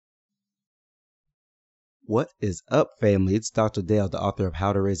What is up, family? It's Dr. Dale, the author of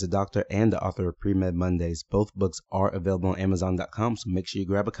How to Raise a Doctor and the author of Pre-Med Mondays. Both books are available on Amazon.com, so make sure you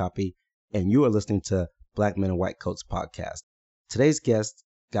grab a copy. And you are listening to Black Men in White Coats podcast. Today's guest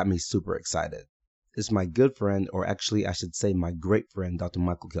got me super excited. It's my good friend, or actually I should say my great friend, Dr.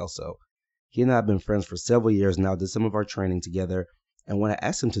 Michael Kelso. He and I have been friends for several years now, did some of our training together. And when I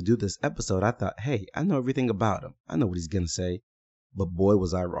asked him to do this episode, I thought, hey, I know everything about him. I know what he's going to say. But boy,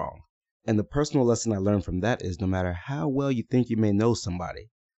 was I wrong. And the personal lesson I learned from that is no matter how well you think you may know somebody,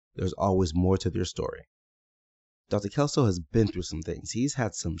 there's always more to their story. Dr. Kelso has been through some things. He's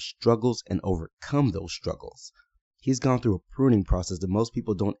had some struggles and overcome those struggles. He's gone through a pruning process that most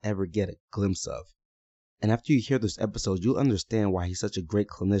people don't ever get a glimpse of. And after you hear this episode, you'll understand why he's such a great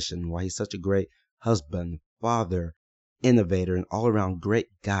clinician, why he's such a great husband, father, innovator, and all-around great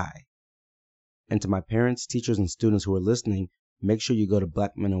guy. And to my parents, teachers, and students who are listening, make sure you go to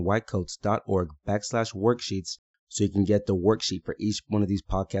blackmeninwhitecoats.org/worksheets so you can get the worksheet for each one of these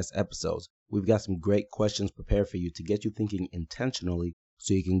podcast episodes. We've got some great questions prepared for you to get you thinking intentionally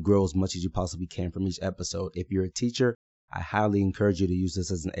so you can grow as much as you possibly can from each episode. If you're a teacher, I highly encourage you to use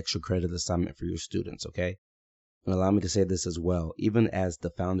this as an extra credit assignment for your students, okay? And allow me to say this as well. Even as the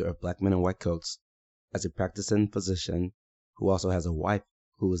founder of Black Men in White Coats, as a practicing physician who also has a wife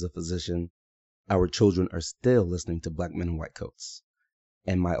who is a physician, our children are still listening to Black Men in White Coats.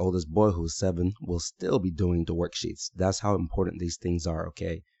 And my oldest boy, who's 7, will still be doing the worksheets. That's how important these things are,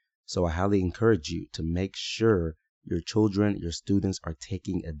 okay? So I highly encourage you to make sure your children, your students are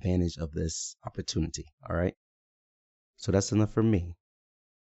taking advantage of this opportunity, all right? So that's enough for me.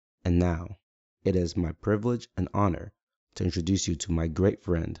 And now, it is my privilege and honor to introduce you to my great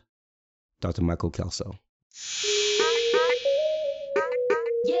friend, Dr. Michael Kelso.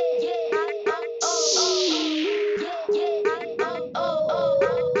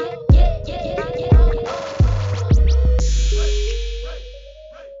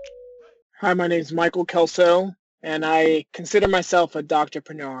 Hi, my name is Michael Kelso, and I consider myself a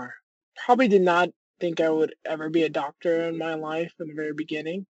doctorpreneur. Probably did not think I would ever be a doctor in my life in the very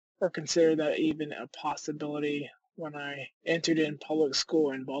beginning, or consider that even a possibility when I entered in public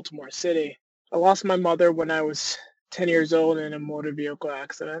school in Baltimore City. I lost my mother when I was 10 years old in a motor vehicle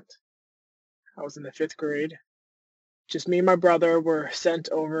accident. I was in the 5th grade. Just me and my brother were sent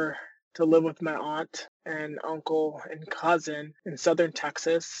over to live with my aunt and uncle and cousin in southern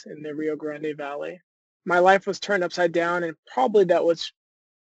Texas in the Rio Grande Valley. My life was turned upside down, and probably that was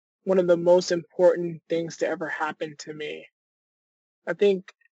one of the most important things to ever happen to me. I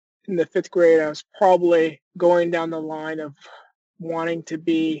think in the 5th grade, I was probably going down the line of wanting to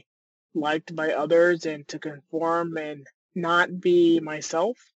be liked by others and to conform and not be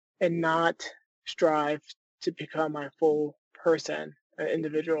myself and not strive to become my full person, an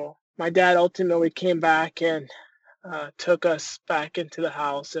individual. My dad ultimately came back and took us back into the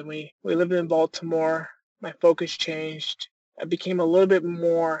house, and we lived in Baltimore. My focus changed. I became a little bit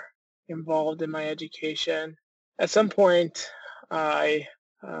more involved in my education. At some point, I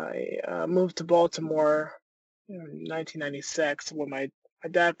moved to Baltimore in 1996 when my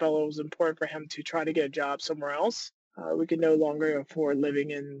dad felt it was important for him to try to get a job somewhere else. We could no longer afford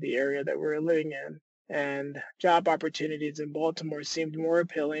living in the area that we were living in, and job opportunities in Baltimore seemed more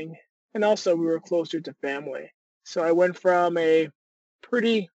appealing, and also we were closer to family. So I went from a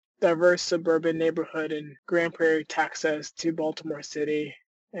pretty diverse suburban neighborhood in Grand Prairie, Texas, to Baltimore City,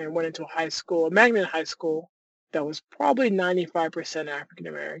 and went into a high school, a magnet high school, that was probably 95% African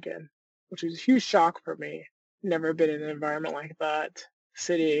American, which was a huge shock for me. Never been in an environment like that.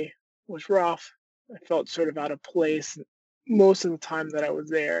 City was rough. I felt sort of out of place most of the time that I was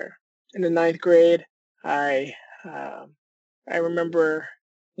there. In the 9th grade, I remember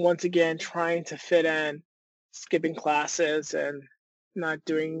once again trying to fit in, skipping classes and not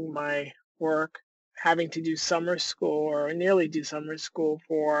doing my work, having to do summer school or nearly do summer school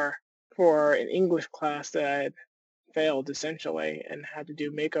for an English class that I had failed essentially and had to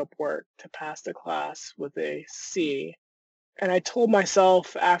do makeup work to pass the class with a C. And I told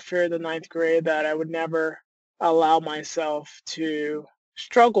myself after the 9th grade that I would never allow myself to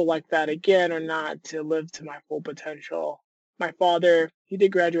struggle like that again or not to live to my full potential. My father, he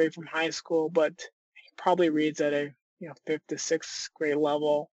did graduate from high school, but he probably reads at a 5th to 6th grade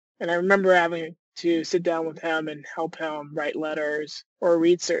level. And I remember having to sit down with him and help him write letters or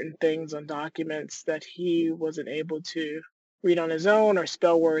read certain things on documents that he wasn't able to read on his own or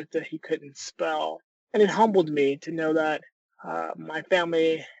spell words that he couldn't spell. And it humbled me to know that my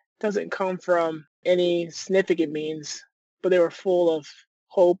family doesn't come from any significant means, but they were full of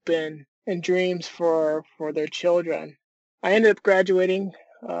hope and dreams for their children. I ended up graduating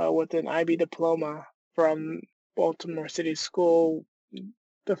with an IB diploma from Baltimore City School,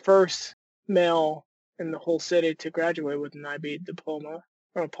 the first male in the whole city to graduate with an IB diploma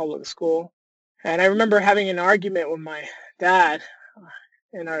from a public school. And I remember having an argument with my dad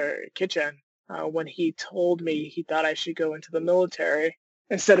in our kitchen when he told me he thought I should go into the military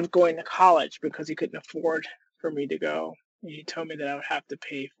instead of going to college because he couldn't afford for me to go. He told me that I would have to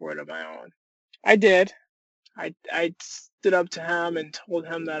pay for it on my own. I did. I stood up to him and told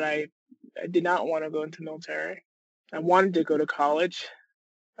him that I did not want to go into the military. I wanted to go to college.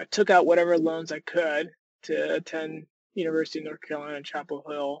 I took out whatever loans I could to attend University of North Carolina, Chapel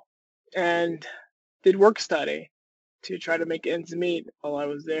Hill, and did work study to try to make ends meet while I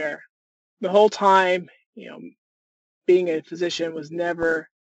was there. The whole time, being a physician was never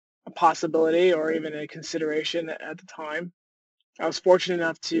a possibility or even a consideration at the time. I was fortunate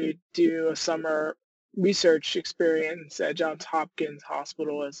enough to do a summer research experience at Johns Hopkins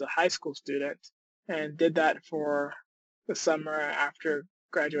Hospital as a high school student and did that for the summer after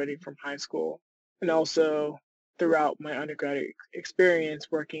graduating from high school, and also throughout my undergraduate experience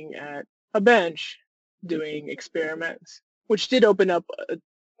working at a bench doing experiments, which did open up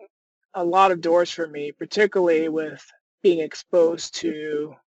a lot of doors for me, particularly with being exposed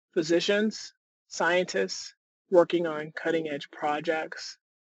to physicians, scientists, working on cutting edge projects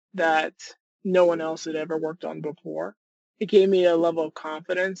that no one else had ever worked on before. It gave me a level of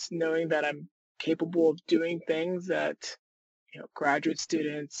confidence knowing that I'm capable of doing things that graduate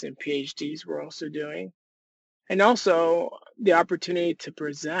students and PhDs were also doing. And also the opportunity to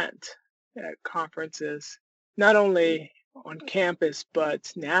present at conferences, not only on campus, but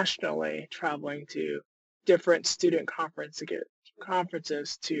nationally, traveling to different student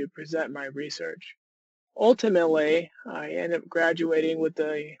conferences to present my research. Ultimately, I ended up graduating with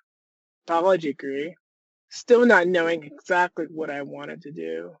a biology degree, still not knowing exactly what I wanted to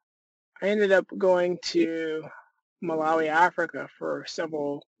do. I ended up going to Malawi, Africa for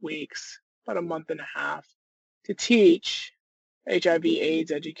several weeks, about a month and a half, to teach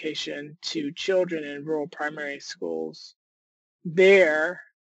HIV/AIDS education to children in rural primary schools. There,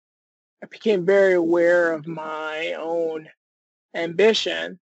 I became very aware of my own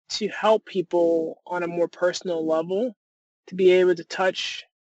ambition to help people on a more personal level, to be able to touch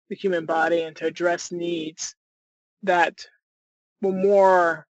the human body and to address needs that were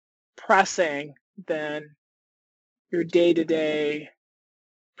more pressing than your day-to-day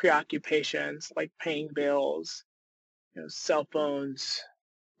preoccupations like paying bills, cell phones,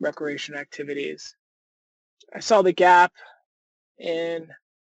 recreation activities. I saw the gap in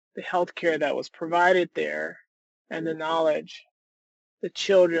the healthcare that was provided there and the knowledge the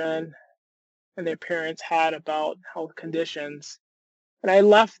children and their parents had about health conditions. And I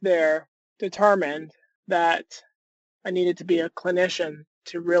left there determined that I needed to be a clinician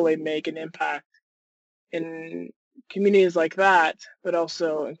to really make an impact in communities like that, but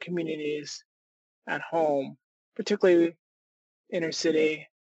also in communities at home, particularly inner city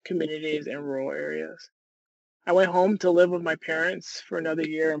communities and rural areas. I went home to live with my parents for another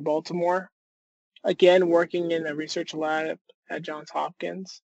year in Baltimore, again working in a research lab at Johns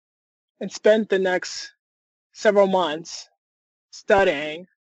Hopkins, and spent the next several months studying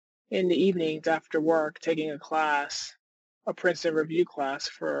in the evenings after work, taking a class, a Princeton review class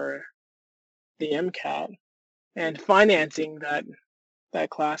for the MCAT, and financing that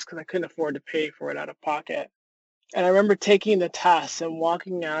class because I couldn't afford to pay for it out of pocket. And I remember taking the test and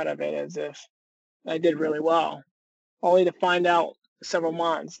walking out of it as if I did really well, only to find out several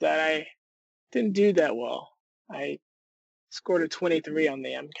months that I didn't do that well. I scored a 23 on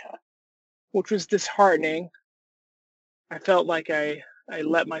the MCAT, which was disheartening. I felt like I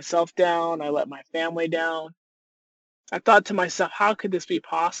let myself down. I let my family down. I thought to myself, how could this be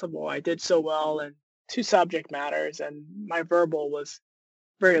possible? I did so well in two subject matters, and my verbal was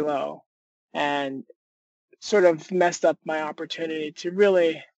very low and sort of messed up my opportunity to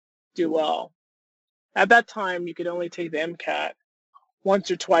really do well. At that time, you could only take the MCAT once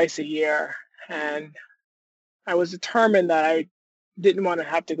or twice a year, and I was determined that I didn't want to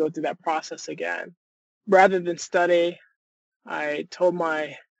have to go through that process again. Rather than study, I told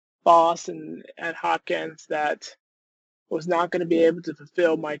my boss at Hopkins that I was not going to be able to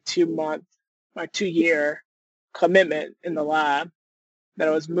fulfill my 2-year commitment in the lab, that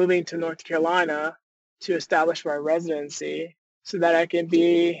I was moving to North Carolina to establish my residency so that I can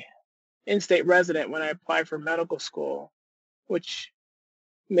be in-state resident when I apply for medical school, which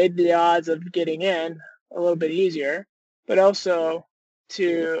made the odds of getting in a little bit easier, but also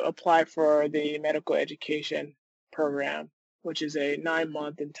to apply for the medical education program, which is a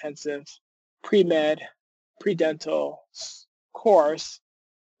 9-month intensive pre-med, pre-dental course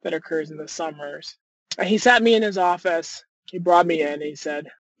that occurs in the summers And he sat me in his office. He brought me in. He said,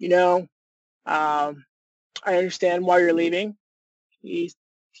 you know, I understand why you're leaving. He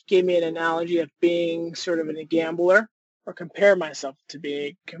gave me an analogy of being sort of a gambler, or compared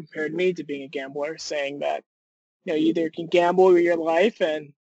me to being a gambler, saying that, you either can gamble with your life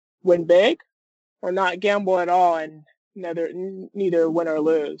and win big, or not gamble at all and neither win or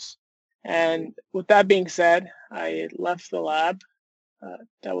lose. And with that being said, I left the lab.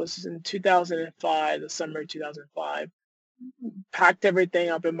 That was in 2005, the summer of 2005. Packed everything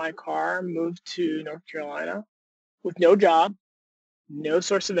up in my car, moved to North Carolina with no job, no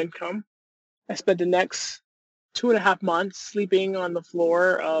source of income. I spent the next 2.5 months sleeping on the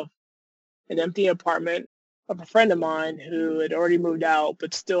floor of an empty apartment of a friend of mine who had already moved out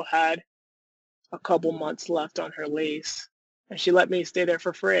but still had a couple months left on her lease. And she let me stay there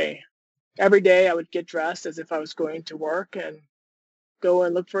for free. Every day I would get dressed as if I was going to work and go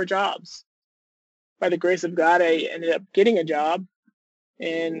and look for jobs. By the grace of God, I ended up getting a job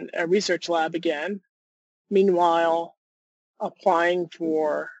in a research lab again. Meanwhile, applying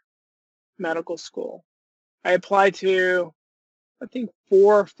for medical school. I applied to, I think,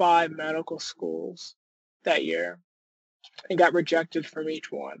 4 or 5 medical schools that year and got rejected from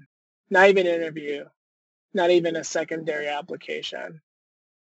each one. Not even an interview, not even a secondary application,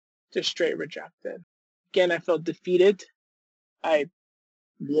 just straight rejected. Again, I felt defeated. I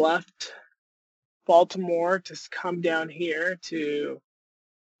left Baltimore to come down here to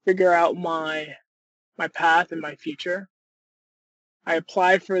figure out my path and my future. I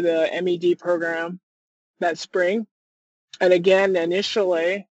applied for the MED program that spring. And again,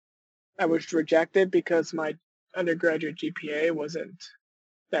 initially, I was rejected because my undergraduate GPA wasn't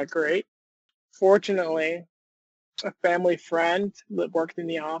that great. Fortunately, a family friend that worked in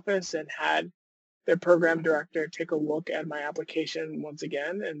the office and had their program director take a look at my application once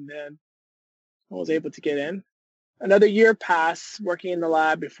again, and then I was able to get in. Another year passed working in the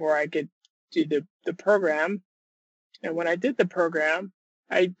lab before I could do the program. And when I did the program,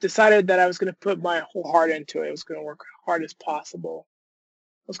 I decided that I was going to put my whole heart into it. I was going to work hard as possible.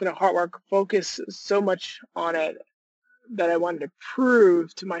 I was going to hard work, focus so much on it that I wanted to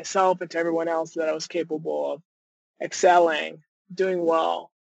prove to myself and to everyone else that I was capable of excelling, doing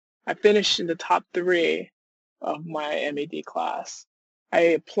well. I finished in the top 3 of my MED class. I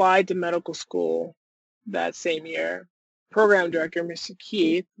applied to medical school that same year. Program director, Mr.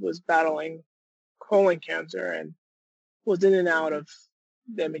 Keith, was battling colon cancer and was in and out of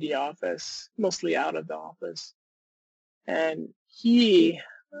the MED office, mostly out of the office. And he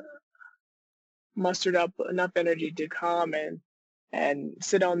mustered up enough energy to come and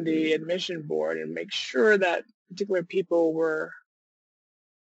sit on the admission board and make sure that particular people were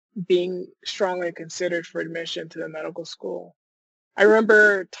being strongly considered for admission to the medical school. I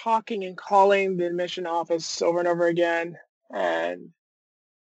remember talking and calling the admission office over and over again and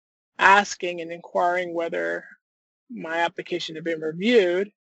asking and inquiring whether my application had been reviewed.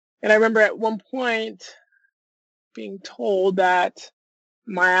 And I remember at one point being told that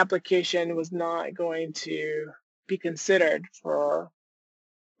my application was not going to be considered for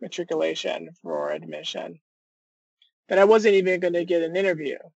matriculation, for admission, that I wasn't even going to get an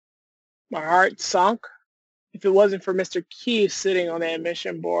interview. My heart sunk. If it wasn't for Mr. Keith sitting on the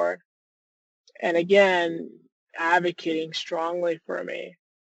admission board and again advocating strongly for me,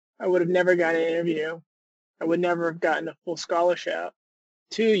 I would have never gotten an interview. I would never have gotten a full scholarship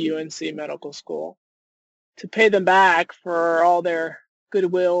to UNC Medical School. To pay them back for all their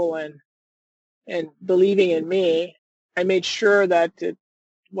goodwill and believing in me, I made sure that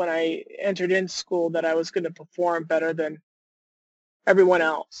when I entered in school that I was going to perform better than everyone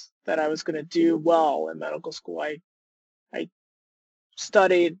else, that I was going to do well in medical school. I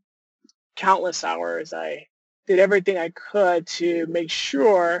studied countless hours. I did everything I could to make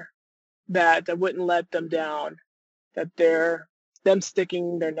sure that I wouldn't let them down, that them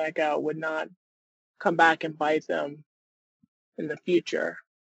sticking their neck out would not come back and bite them in the future.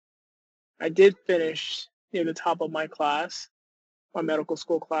 I did finish near the top of my class, my medical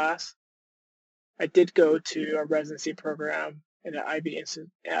school class. I did go to a residency program in an Ivy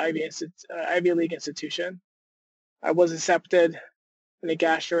League institution. I was accepted in a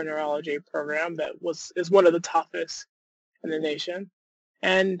gastroenterology program that is one of the toughest in the nation.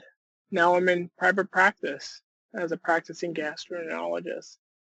 And now I'm in private practice as a practicing gastroenterologist.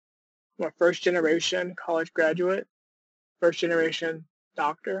 I'm a first generation college graduate, first generation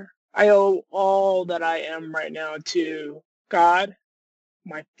doctor. I owe all that I am right now to God,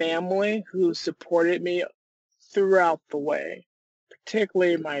 my family who supported me throughout the way,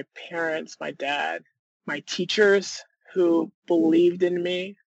 particularly my parents, my dad, my teachers who believed in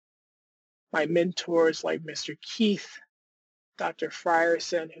me, my mentors like Mr. Keith, Dr.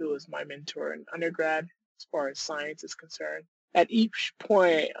 Frierson, who was my mentor in undergrad as far as science is concerned. At each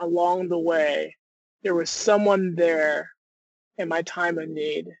point along the way, there was someone there in my time of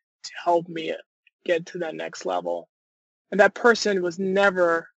need to help me get to that next level. And that person was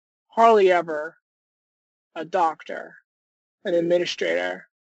never, hardly ever, a doctor, an administrator.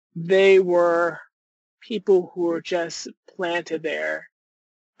 They were people who were just planted there,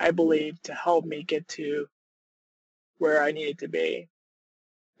 I believe, to help me get to where I needed to be.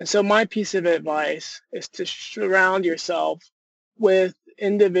 And so my piece of advice is to surround yourself with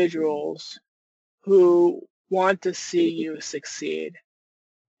individuals who want to see you succeed.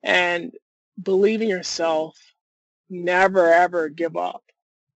 And believe in yourself. Never, ever give up.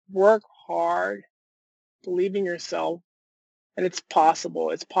 Work hard. Believe in yourself. And it's possible.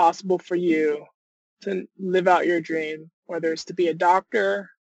 It's possible for you to live out your dream, whether it's to be a doctor,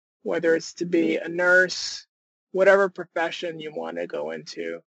 whether it's to be a nurse, whatever profession you want to go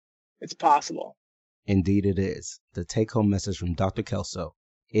into. It's possible. Indeed it is. The take-home message from Dr. Kelso,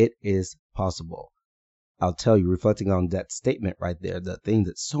 it is possible. I'll tell you, reflecting on that statement right there, the thing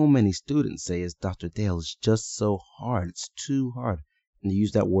that so many students say is, Dr. Dale, it's just so hard. It's too hard. And you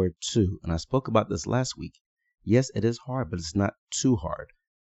use that word too. And I spoke about this last week. Yes, it is hard, but it's not too hard.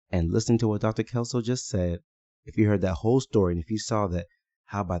 And listening to what Dr. Kelso just said, if you heard that whole story and if you saw that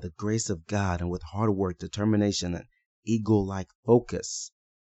how by the grace of God and with hard work, determination, and eagle-like focus,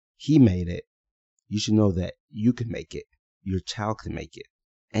 he made it, you should know that you can make it. Your child can make it.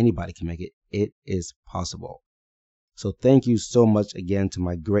 Anybody can make it. It is possible. So thank you so much again to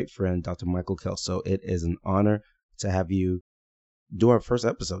my great friend, Dr. Michael Kelso. It is an honor to have you do our first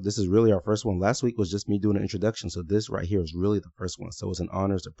episode. This is really our first one. Last week was just me doing an introduction. So this right here is really the first one. So it's an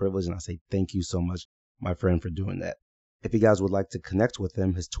honor, it's a privilege. And I say thank you so much, my friend, for doing that. If you guys would like to connect with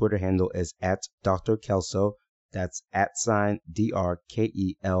him, his Twitter handle is @Dr. Kelso. That's @DrKelso.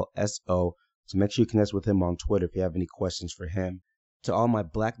 So make sure you connect with him on Twitter if you have any questions for him. To all my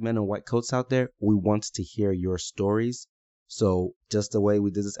black men in white coats out there, we want to hear your stories. So just the way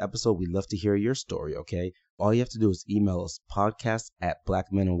we did this episode, we'd love to hear your story, okay? All you have to do is email us,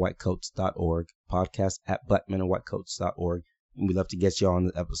 podcast@blackmenandwhitecoats.org, podcast@blackmenandwhitecoats.org. And we'd love to get you on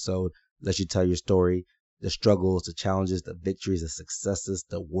the episode, let you tell your story, the struggles, the challenges, the victories, the successes,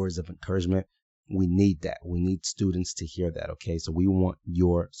 the words of encouragement. We need that. We need students to hear that, okay? So we want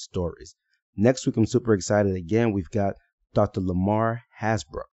your stories. Next week, I'm super excited. Again, we've got Dr. Lamar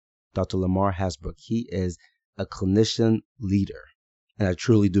Hasbrook. Dr. Lamar Hasbrook, he is a clinician leader. And I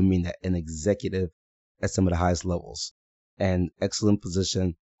truly do mean that, an executive at some of the highest levels. An excellent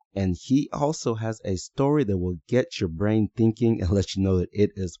position. And he also has a story that will get your brain thinking and let you know that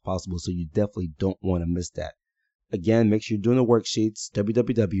it is possible. So you definitely don't want to miss that. Again, make sure you're doing the worksheets,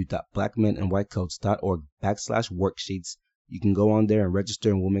 www.blackmenandwhitecoats.org/worksheets. You can go on there and register,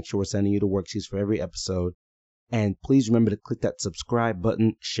 and we'll make sure we're sending you the worksheets for every episode. And please remember to click that subscribe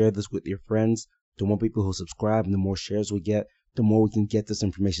button. Share this with your friends. The more people who subscribe and the more shares we get, the more we can get this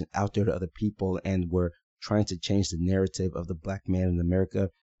information out there to other people. And we're trying to change the narrative of the black man in America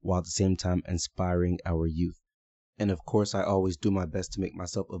while at the same time inspiring our youth. And of course, I always do my best to make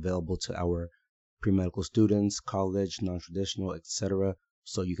myself available to our pre-medical students, college, non-traditional, etc.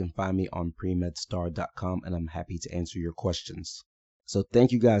 So you can find me on premedstar.com, and I'm happy to answer your questions. So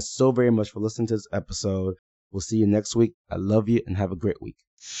thank you guys so very much for listening to this episode. We'll see you next week. I love you and have a great week.